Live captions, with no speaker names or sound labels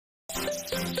What's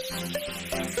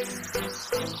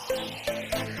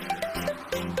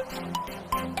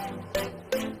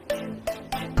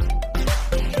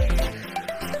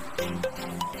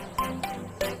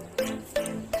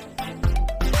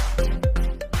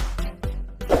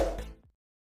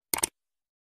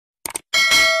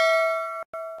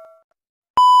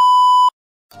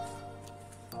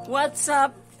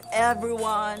up,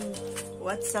 everyone?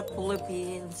 What's up,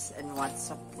 Philippines? And what's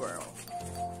up, world?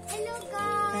 Hello, guys!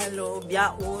 Hello,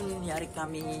 biyaon. Yari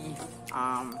kami,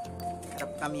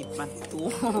 harap kami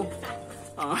matu.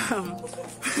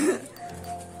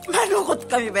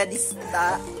 Manukot kami,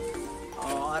 bedista.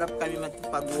 Harap kami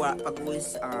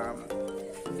pag-uwis,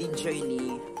 video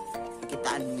ini.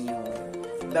 Kitaan niyo.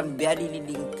 Bang biya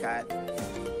nililingkat.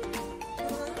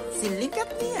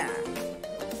 Sinlingkat niya.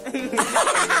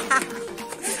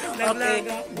 Okay,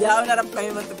 diyaw narap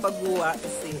kami matupagwa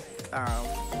kasi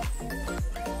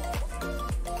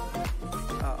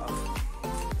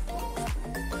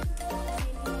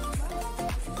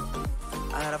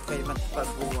harap kayo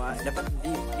matupagwa. Dapat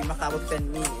di makabot 10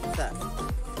 minutes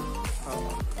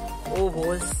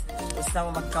ubos basta mo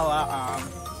magkawa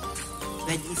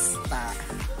bedista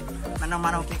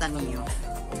manang-manaw kita niyo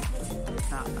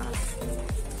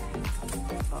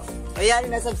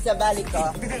ayan, nasabsa balik ko.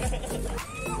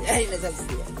 Ayan,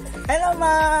 nasabsa. Hello,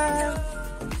 ma'am!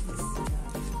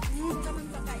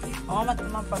 Oo,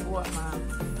 matapagwa, ma'am.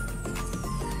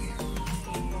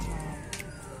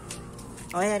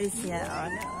 Oh, here is siya.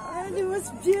 Oh, the most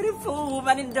beautiful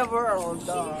woman in the world.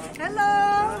 Oh.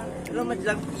 Hello! Hello,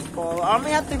 madlang people. Oh,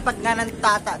 may ato yung pagganan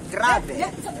tata. Grabe.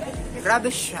 Grabe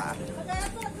siya.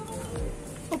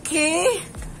 Okay.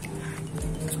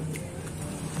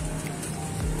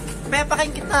 May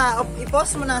pakain kita,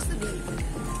 i-post mo na sa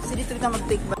dito kita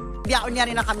mag-take ba. Biyaon niya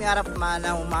rin na kami harap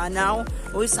manaw.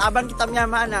 Uwis, abang kita miya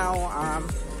manaw,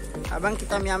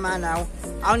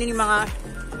 ako nini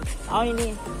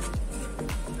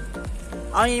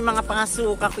mga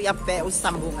pangasuka, kuya pe,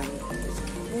 usambungan.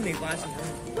 May pangasuka?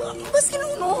 Bas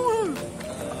kinunon.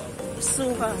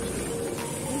 Suka.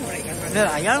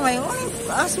 Ayan, ngayon,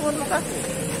 pangasukan mo ka.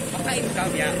 Makain ka,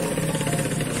 biyaon.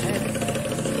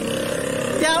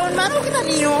 Biyaon, mano kita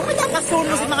niyo. May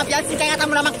nakasuno sa mga biyansi, kaya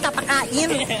tamo naman kita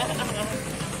pakain.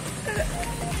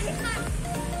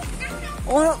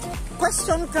 Oh,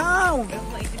 question ka.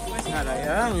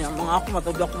 Ayan, yung mga ako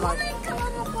matubla ko Ano yung kawa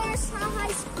mo course sa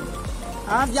high school?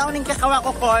 Biyaon yung kakawa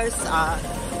ko course,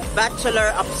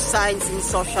 Bachelor of Science in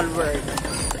Social Work.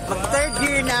 Mag-third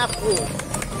year na ako.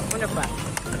 Ano pa?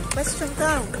 Question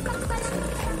ka.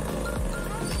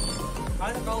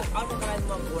 Ano ka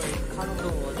mag-work? Ano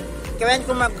doon? Kawin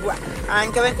ko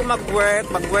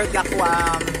mag-work ako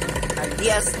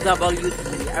DSWD.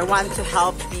 I want to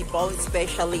help people,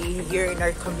 especially here in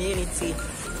our community.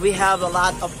 We have a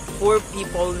lot of poor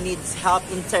people needs help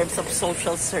in terms of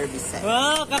social services.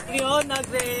 Wow, kakriyon na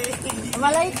gre.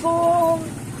 Assalamualaikum.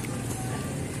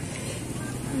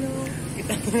 Hello.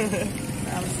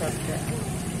 I'm sorry.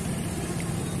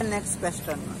 Next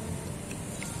question.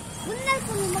 Bunal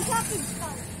ko mo, mag-hapid ka.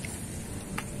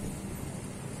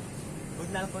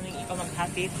 Bunal ko nang ikaw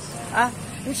mag-hapid.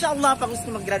 Inshallah, pag gusto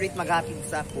mag-graduate, mag-hapid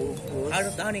sa ako.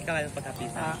 Ano ni ka lang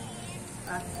pag-hapid?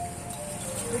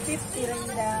 250 rin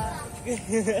na.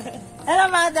 Hello,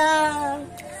 madam!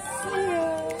 See you!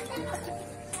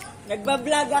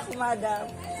 Nagbablog ako, madam.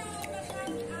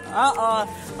 Oo.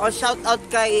 Shout out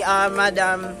kay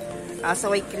madam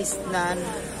Saway Krishnan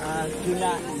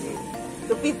Gina.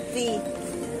 250.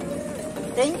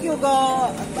 Thank you,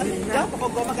 go.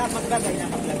 Go, mag-bagay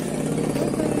na mag-vlog.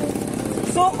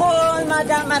 So,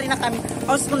 madam, marina kami.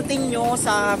 Let's continue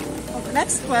sa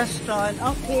next question.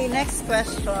 Okay, next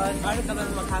question. Ano ka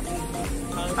lang mag-hapid?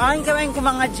 Ang gawin ko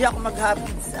mga di ako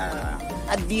mag-hapid sa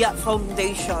Adia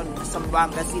Foundation sa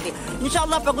Zamboanga City.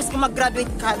 Inshallah, pag gusto ko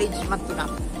mag-graduate college, magtunap.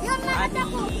 Yun, nakata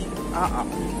ko. Oo.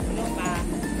 Ano pa?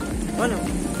 Ano?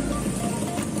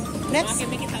 Next. Okay,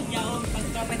 may kitang yaon.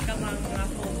 Pag-comment ka mga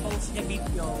post niya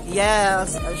video.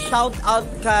 Yes. Shout out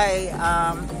kay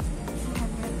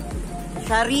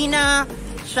Sharina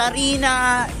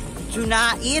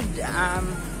Junaid.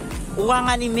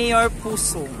 Uwangan ni Mayor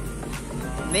Pusong.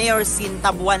 Mayor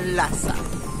Sintabuan Lasa.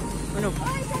 Ano?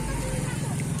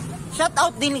 Shout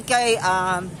out din kay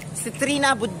si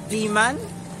Trina Budiman.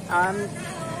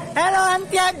 Hello,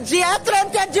 Antiaji!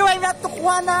 Antiaji, why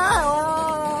natukwa na?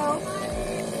 Oh!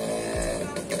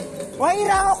 Why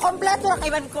raw, kompleto na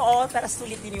kaiban ko, oh. Tara,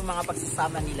 sulitin yung mga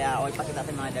pagsasama nila. O, ipakita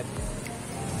natin mga dag.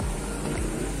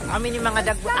 Amin yung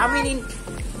mga dag. Amin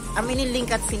yung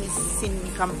link at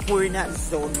Sinikampurna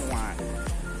Zone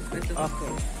 1.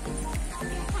 Okay.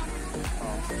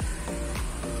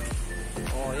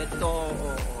 Oh, ito.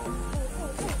 Oh.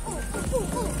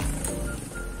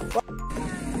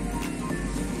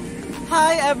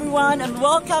 Hi everyone and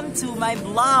welcome to my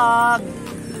vlog.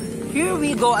 Here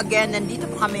we go again. Nandito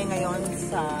po kami ngayon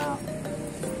sa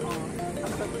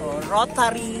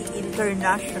Rotary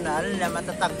International na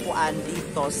matatagpuan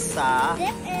dito sa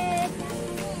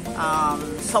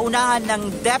unahan ng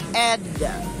DepEd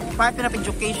Department of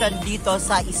Education dito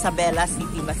sa Isabela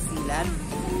City, Basilan.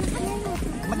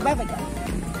 Magbabay ka.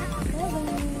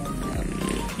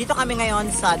 Dito kami ngayon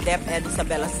sa DepEd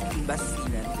Isabela City,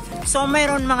 Basilan. So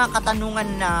mayroon mga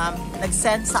katanungan na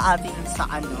nag-send sa atin sa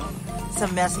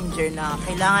messenger na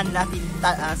kailangan natin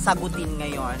sagutin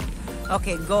ngayon.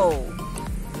 Okay, go.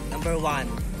 Number 1.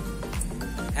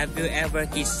 Have you ever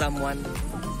kissed someone?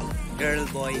 Girl,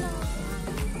 boy?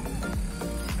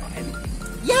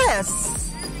 Yes!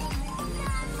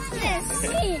 Yes,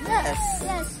 me. Yes.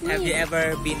 Yes, me. Have you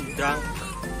ever been drunk?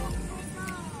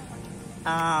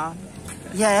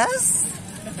 Yes?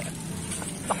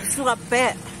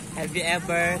 Paksukape. Have you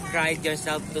ever cried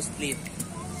yourself to sleep?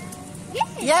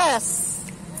 Yes!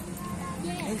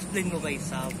 Explain mo ba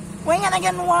yourself? Why nga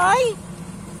again, why?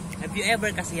 Have you ever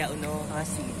kasi Sige.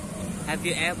 have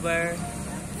you ever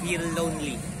feel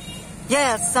lonely?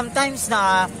 Yes, sometimes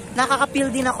na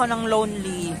nakaka-feel din ako ng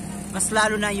lonely. Mas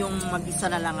lalo na yung mag-isa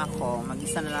na lang ako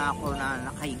na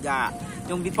nakahiga.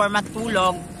 Yung before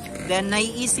matulog, then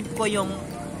naiisip ko yung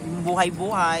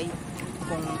buhay-buhay,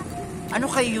 kung ano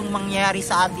kayo yung mangyayari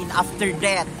sa atin after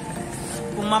death.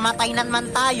 Kung mamatay naman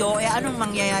tayo, anong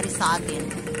mangyayari sa atin?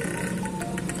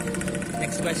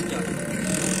 Next question.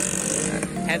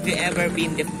 Have you ever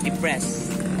been depressed?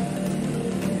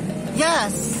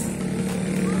 Yes!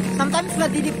 Sometimes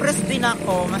nadidepress din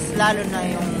ako, mas lalo na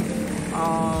yung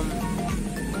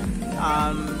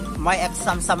may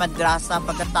exam sa madrasa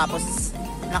pagkatapos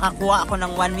nakakuha ako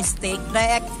ng one mistake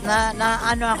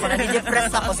nadidepress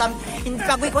ako.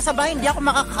 Pag-uwi ko sa bahay, hindi ako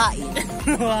makakain.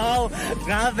 Wow!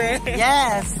 Grabe!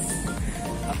 Yes!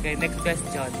 Okay, next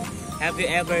question. Have you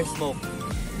ever smoked?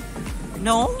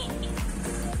 No?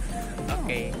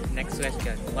 Okay, next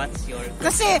question. What's your...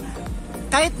 Kasi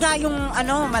kahit nga yung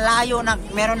malayo na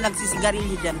meron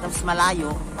nagsisigarilyo dyan, tapos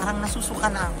malayo, parang nasusuka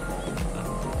na ako.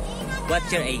 What's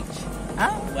your age?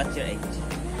 Huh? What's your age?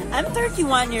 I'm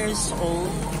 31 years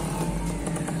old.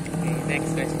 Okay,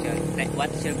 next question.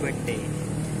 What's your birthday?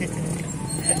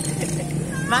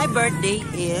 My birthday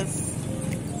is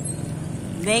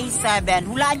May 7.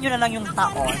 Hulaan nyo na lang yung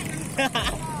taon.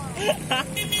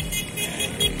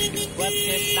 What's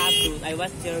your status?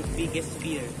 What's your biggest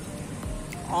fear?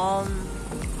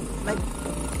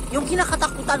 Yung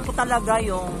kinakatakutan ko talaga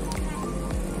yung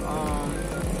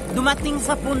dumating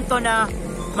sa punto na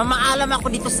mamaalam ako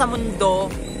dito sa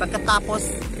mundo, pagkatapos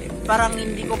parang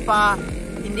hindi pa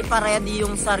ready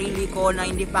yung sarili ko, na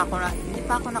hindi pa ako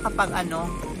nakapag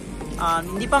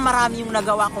hindi pa marami yung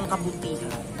nagawa kong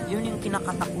kabutihan. Yun yung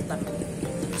kinakatakutan ko.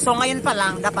 So ngayon pa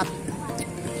lang dapat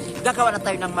gagawa na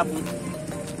tayo ng mabuti.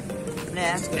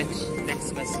 Next question.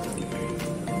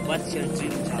 What's your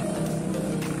dream job?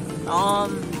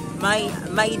 My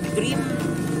dream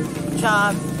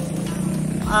job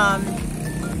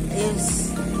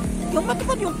is yung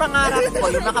matupad yung pangarap ko,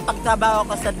 yung makapagtrabaho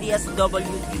ko sa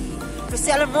DSWD.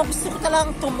 Kasi alam mo, gusto ko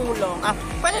talagang tumulong.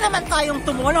 Pwede naman tayong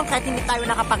tumulong kahit hindi tayo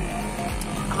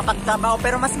nakapagtrabaho,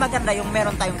 pero mas maganda yung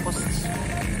meron tayong posisyon.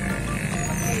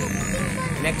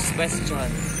 Next question.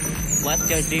 What's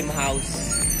your dream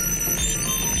house?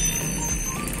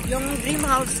 Yung dream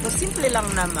house ko, simple lang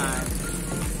naman.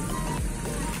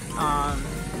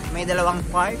 May 2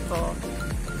 kwarto.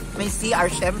 May CR,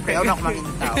 syempre. Ako na ako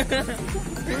makintaw.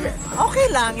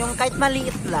 Okay lang, yung kahit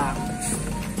maliit lang.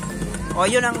 O,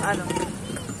 yun ang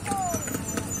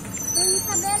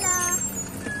Isabela.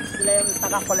 Sila yung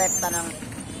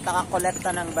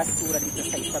taga-kolekta ng basura dito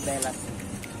sa Isabela City.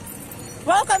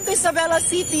 Welcome to Isabela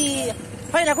City!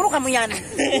 Hoy, naguro ka mo yan!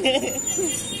 Okay.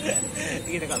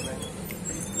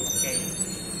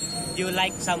 Do you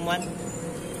like someone?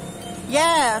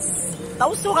 Yes!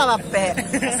 Tauso ka, mape.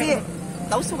 Kasi,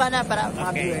 tauso ka na para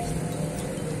mga viewers.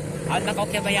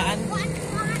 Nakakibayaan?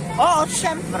 Oo,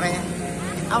 syempre.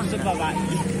 So, babae.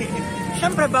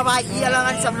 Syempre, babae.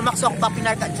 Iyalangan sa lumaksok pa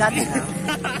pinarka dyan.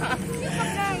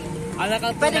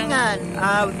 Pwede nga.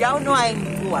 Yaw no ay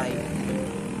buhay.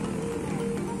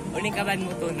 Uling kaban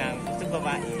mo tunang. So,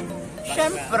 babae.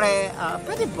 Syempre,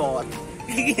 pwede bot.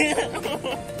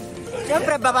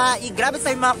 Syempre, babae. Grabe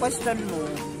sa'yo mga question mo.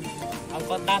 Ang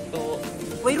potato.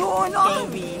 Wait,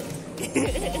 Joey.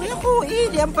 Wala ko,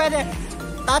 hindi. Ang pwede.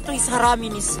 Tato is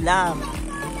haramin Islam.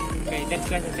 Okay, next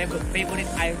question.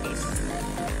 Favorite artist?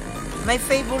 My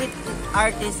favorite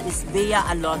artist is Bea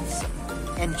Alonzo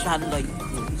and John Lloyd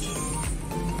Cruz.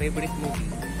 Favorite movie.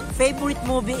 Favorite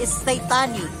movie is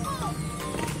Titanic.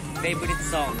 Favorite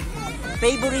song.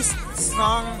 Favorite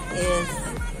song is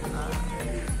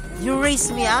You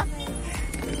Raise Me Up.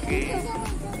 Okay.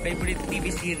 Favorite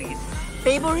TV series.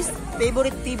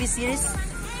 Favorite TV series?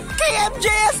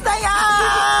 KMJS na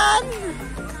yan!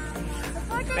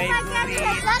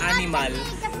 Favorite animal.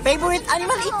 Favorite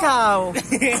animal, ikaw.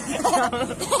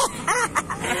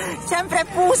 Siyempre,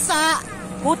 pusa.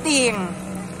 Puting.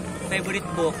 Favorite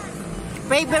book.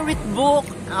 Favorite book,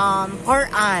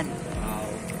 Quran. Wow.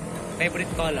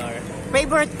 Favorite color.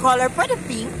 Favorite color, pwede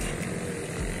pink.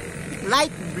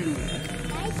 Light blue.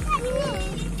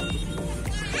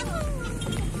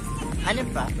 Ano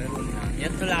pa? Meron na.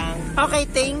 Yan to lang. Okay,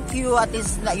 thank you. At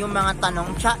least na yung mga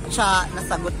tanong cha-cha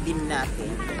nasagot din natin.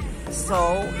 So,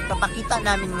 ipapakita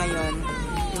namin ngayon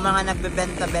yung mga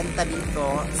nagbebenta-benta dito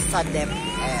sa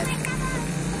DepEd.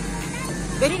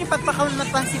 Pwede ni pagpakaon na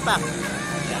pansipak.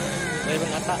 Yeah.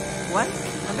 Meron ata. What?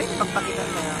 Ano ba yung pagpakita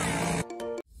na?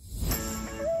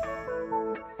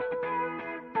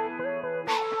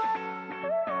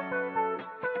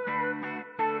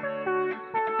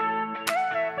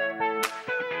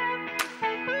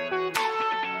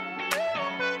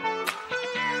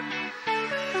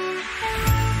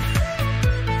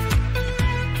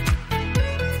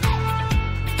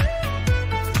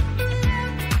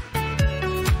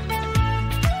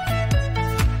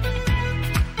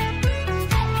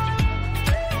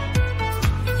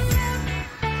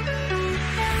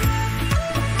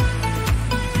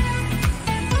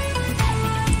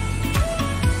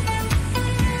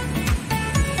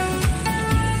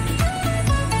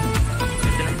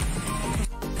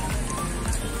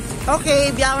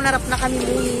 Okay, biyaw narap na kami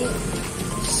muli.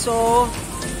 So,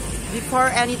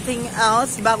 before anything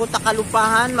else, bago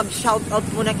takalupahan, mag-shoutout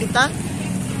muna kita.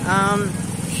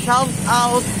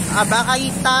 Shoutout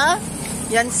Abakaita.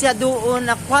 Yan siya doon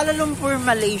na Kuala Lumpur,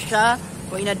 Malaysia.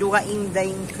 O inaduha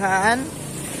Indayn Khan.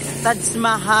 Taj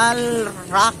Mahal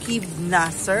Rakib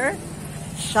Nasser.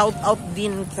 Shoutout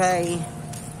din kay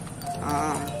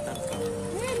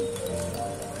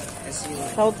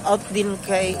shoutout din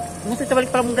kay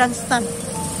balik para mong grandstand.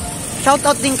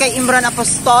 Shoutout din kay Imran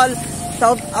Apostol.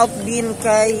 Shoutout din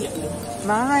kay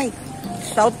Mike.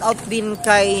 Shoutout din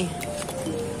kay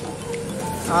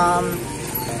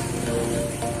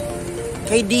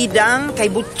kay Didang,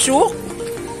 kay Butchuk,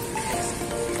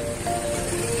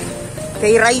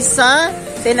 kay Raisa,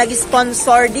 siya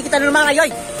nag-sponsor. Di kita naman kayo.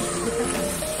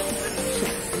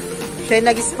 Siya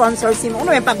nag-sponsor si mo.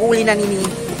 Ano yung pag-uli na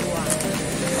nini?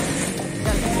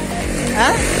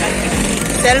 Ha?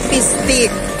 Selfie stick.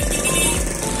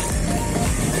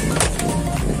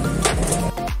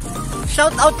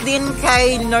 Shout out din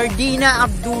kay Nordina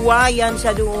Abdua, yan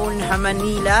siya doon sa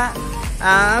Manila.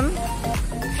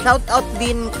 Shout out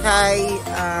din kay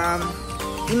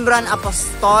Imran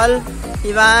Apostol,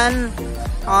 Ivan.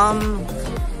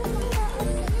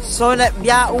 So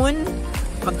biyaon,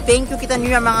 mag-thank you kita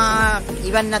niyo mga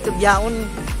Ivan na to biyaon,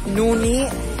 Nuni,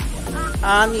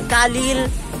 Ikalil,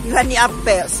 Ivan ni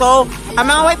Ape. So, ang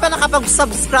mga way pa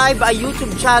nakapag-subscribe ay YouTube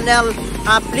channel,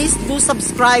 please do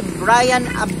subscribe Brian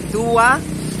Abdua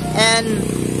and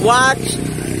watch,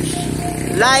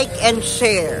 like, and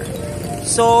share.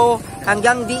 So,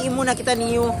 hanggang di muna kita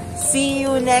niyo. See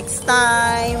you next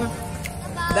time.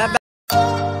 Bye-bye.